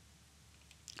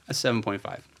a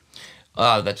 7.5.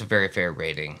 Oh, that's a very fair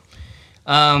rating.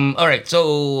 All right,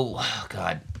 so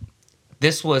God,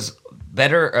 this was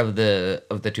better of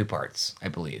the two parts, I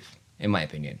believe, in my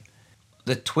opinion.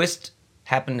 The twist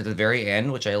happened at the very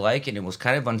end, which I like, and it was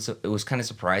kind of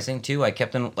surprising too. I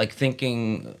kept on like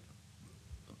thinking,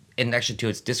 and actually to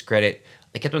its discredit,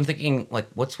 I kept on thinking like,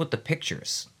 what's with the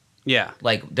pictures? Yeah.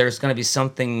 Like, there's gonna be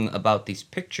something about these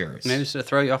pictures. Maybe it's to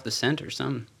throw you off the scent or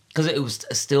something. Because it was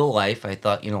a still life. I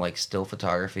thought, you know, like still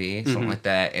photography, something like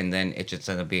that, and then it just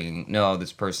ended up being, no,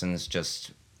 this person's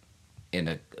just in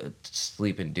a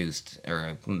sleep-induced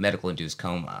or a medical-induced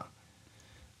coma.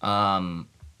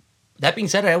 That being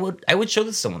said, I would show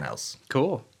this to someone else.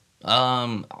 Cool.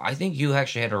 I think you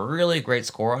actually had a really great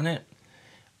score on it.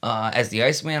 As the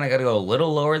Iceman, I got to go a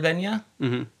little lower than you.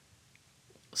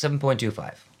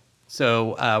 7.25.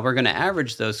 So we're going to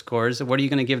average those scores. What are you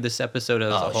going to give this episode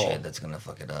as a whole? Shit, that's gonna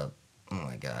fuck it up. Oh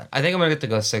my god. I think I'm gonna get to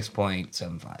go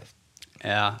 6.75.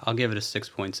 Yeah, I'll give it a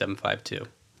 6.75 too.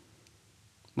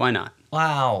 Why not?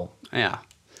 Wow. Yeah.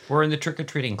 We're in the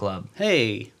trick-or-treating club.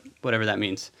 Hey, whatever that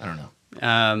means. I don't know.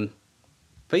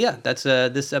 But yeah, that's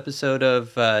this episode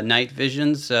of Night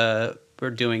Visions. We're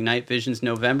doing Night Visions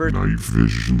November. Night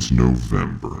Visions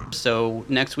November. So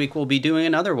next week we'll be doing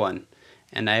another one.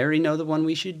 And I already know the one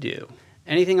we should do.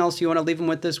 Anything else you want to leave them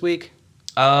with this week?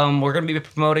 We're going to be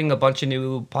promoting a bunch of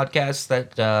new podcasts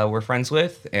that we're friends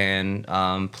with, and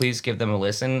please give them a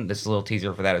listen. This is a little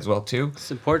teaser for that as well, too.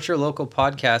 Support your local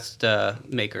podcast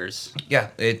makers.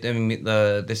 Yeah,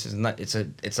 this is not.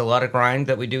 It's a lot of grind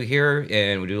that we do here,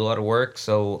 and we do a lot of work.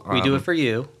 So We do it for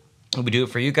you. We do it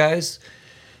for you guys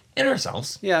and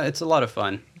ourselves. Yeah, it's a lot of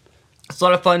fun. It's a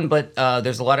lot of fun, but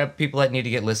there's a lot of people that need to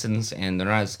get listens, and they're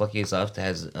not as lucky as us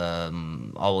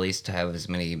always to have as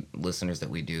many listeners that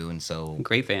we do. And so,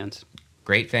 Great fans.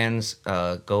 great fans,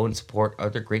 go and support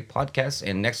other great podcasts.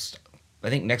 And I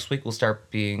think next week we'll start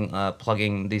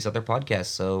plugging these other podcasts.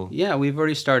 So Yeah, we've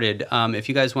already started. If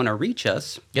you guys want to reach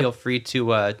us, Yep. feel free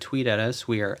to tweet at us.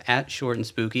 We are at Short and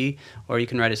Spooky, or you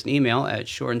can write us an email at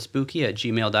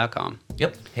shortandspooky@gmail.com.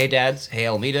 yep. Hey dads. Hey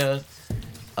Almeida.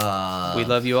 We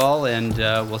love you all, and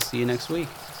we'll see you next week.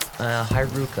 Hi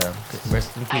Ruka.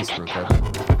 Rest in peace, Ruka.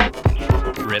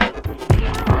 Rip.